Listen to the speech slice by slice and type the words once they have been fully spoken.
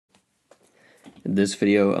In this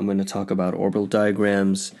video, I'm going to talk about orbital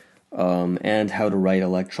diagrams and how to write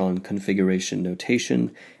electron configuration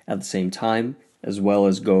notation at the same time, as well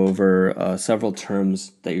as go over several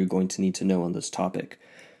terms that you're going to need to know on this topic.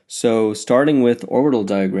 So starting with orbital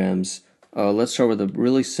diagrams, let's start with a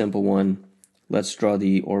really simple one. Let's draw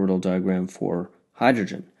the orbital diagram for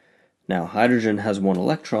hydrogen. Now, hydrogen has one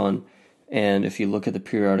electron, and if you look at the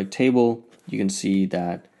periodic table, you can see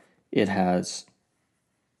that it has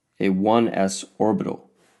a 1s orbital.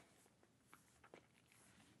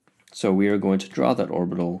 So we are going to draw that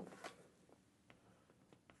orbital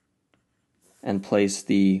and place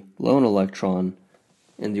the lone electron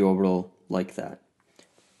in the orbital like that.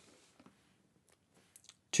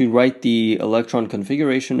 To write the electron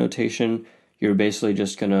configuration notation, you're basically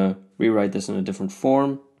just going to rewrite this in a different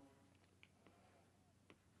form.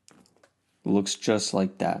 It looks just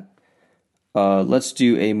like that. Let's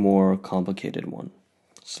do a more complicated one,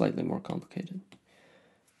 slightly more complicated.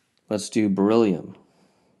 Let's do beryllium.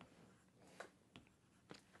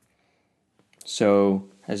 So,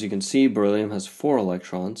 as you can see, beryllium has 4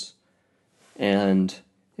 electrons, and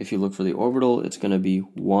if you look for the orbital, it's going to be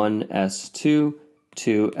 1s2,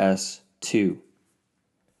 2s2.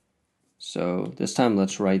 So this time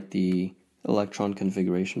let's write the electron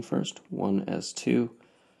configuration first, 1s2,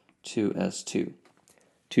 2s2.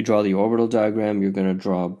 To draw the orbital diagram, you're going to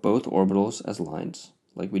draw both orbitals as lines,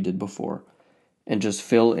 like we did before, and just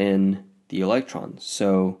fill in the electrons.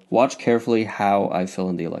 So watch carefully how I fill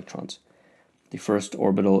in the electrons. The first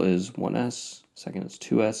orbital is 1s, second is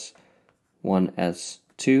 2s,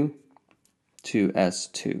 1s2,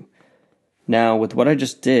 2s2. Now, with what I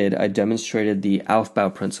just did, I demonstrated the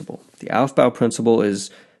Aufbau principle. The Aufbau principle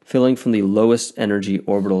is filling from the lowest energy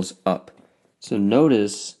orbitals up. So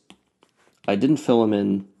notice I didn't fill them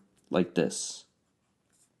in like this.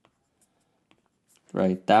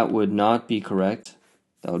 Right? That would not be correct.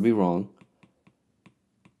 That would be wrong.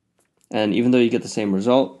 And even though you get the same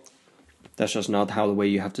result, that's just not how the way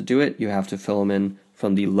you have to do it. You have to fill them in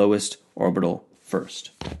from the lowest orbital first.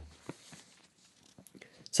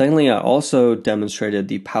 Secondly, I also demonstrated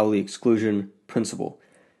the Pauli exclusion principle,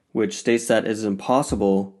 which states that it is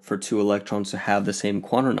impossible for 2 electrons to have the same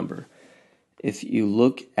quantum number. If you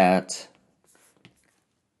look at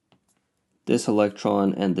this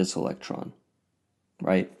electron and this electron,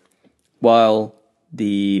 right? While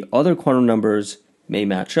the other quantum numbers may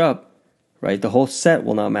match up, right? The whole set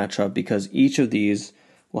will not match up because each of these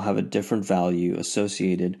will have a different value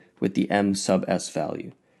associated with the m sub s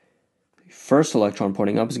value. The first electron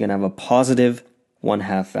pointing up is going to have a positive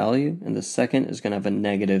 1/2 value, and the second is going to have a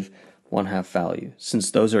negative 1/2 value. Since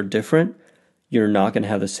those are different, you're not going to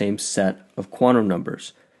have the same set of quantum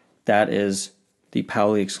numbers. That is the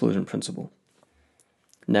Pauli exclusion principle.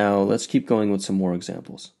 Now let's keep going with some more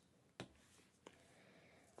examples.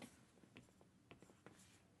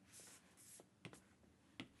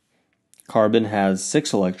 Carbon has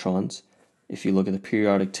 6 electrons. If you look at the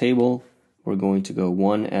periodic table, we're going to go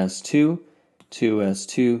 1s2,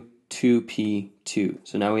 2s2, 2p2.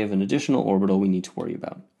 So now we have an additional orbital we need to worry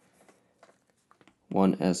about.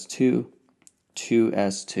 1s2,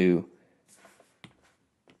 2s2,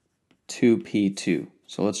 2p2.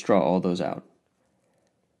 So let's draw all those out.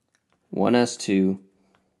 1s2,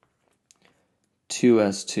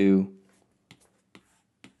 2s2,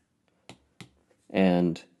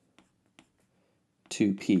 and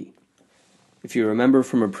 2p. If you remember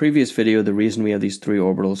from a previous video, the reason we have these 3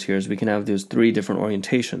 orbitals here is we can have those 3 different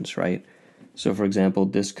orientations, right? So for example,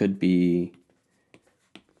 this could be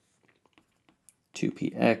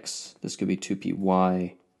 2px, this could be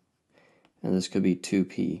 2py, and this could be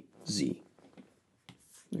 2pz.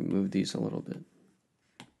 Let me move these a little bit.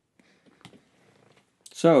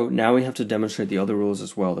 So now we have to demonstrate the other rules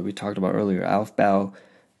as well that we talked about earlier, Aufbau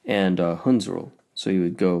and Hund's rule. So you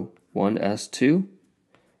would go 1s2,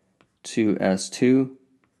 2s2,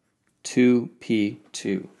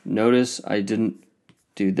 2p2. Notice I didn't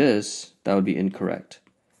do this. That would be incorrect.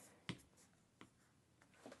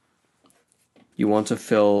 You want to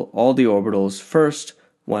fill all the orbitals first,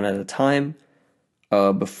 one at a time,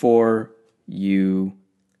 before you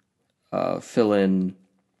fill in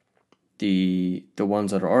the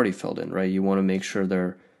ones that are already filled in, right? You want to make sure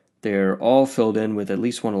they're all filled in with at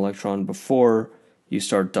least 1 electron before you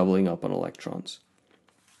start doubling up on electrons.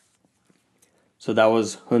 So that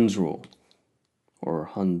was Hund's rule, or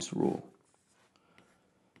Hund's rule.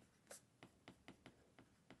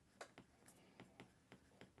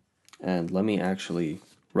 And let me actually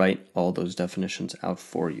write all those definitions out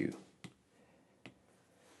for you.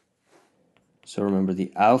 So remember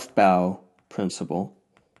the Aufbau principle.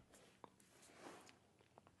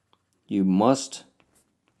 you must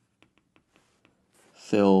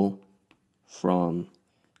fill from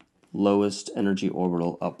lowest energy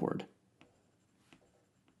orbital upward.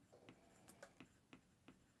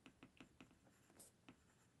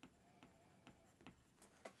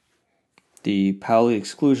 The Pauli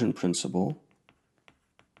exclusion principle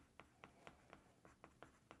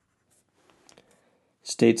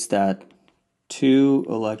states that two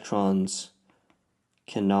electrons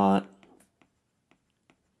cannot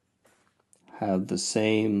have the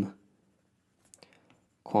same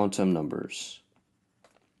quantum numbers.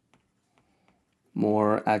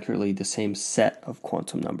 More accurately, the same set of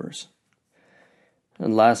quantum numbers.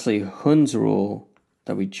 And lastly, Hund's rule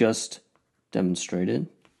that we just demonstrated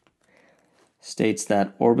states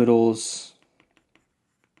that orbitals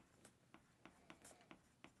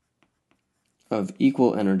of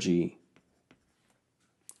equal energy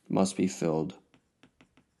must be filled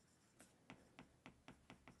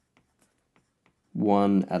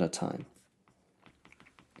one at a time.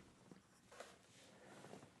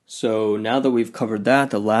 So now that we've covered that,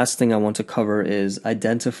 the last thing I want to cover is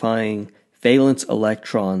identifying valence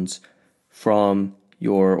electrons from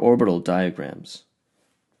your orbital diagrams.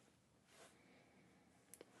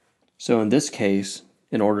 So in this case,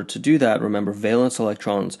 in order to do that, remember valence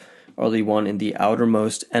electrons are the one in the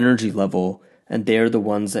outermost energy level, and they're the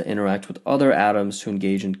ones that interact with other atoms to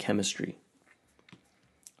engage in chemistry.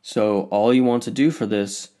 So all you want to do for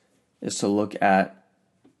this is to look at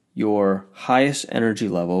your highest energy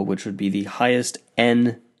level, which would be the highest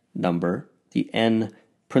n number, the n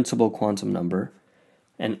principal quantum number,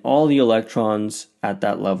 and all the electrons at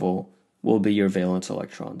that level will be your valence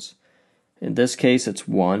electrons. In this case, it's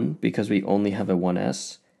 1 because we only have a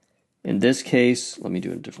 1s. In this case, let me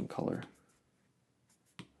do a different color.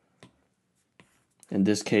 In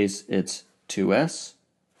this case, it's 2s.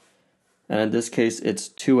 And in this case, it's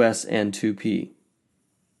 2s and 2p.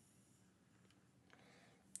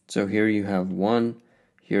 So here you have 1,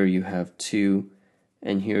 here you have 2,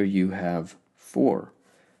 and here you have 4.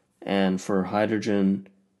 And for hydrogen,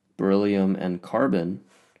 beryllium, and carbon,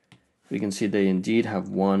 we can see they indeed have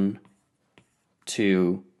 1,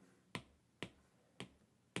 2,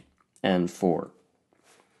 and 4.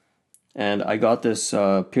 And I got this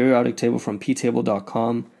periodic table from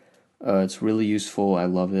ptable.com. It's really useful. I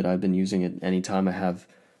love it. I've been using it anytime I have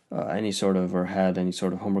had any sort of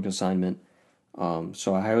homework assignment.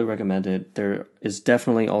 So I highly recommend it. There is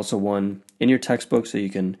definitely also one in your textbook, so you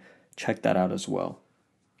can check that out as well.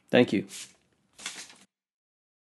 Thank you.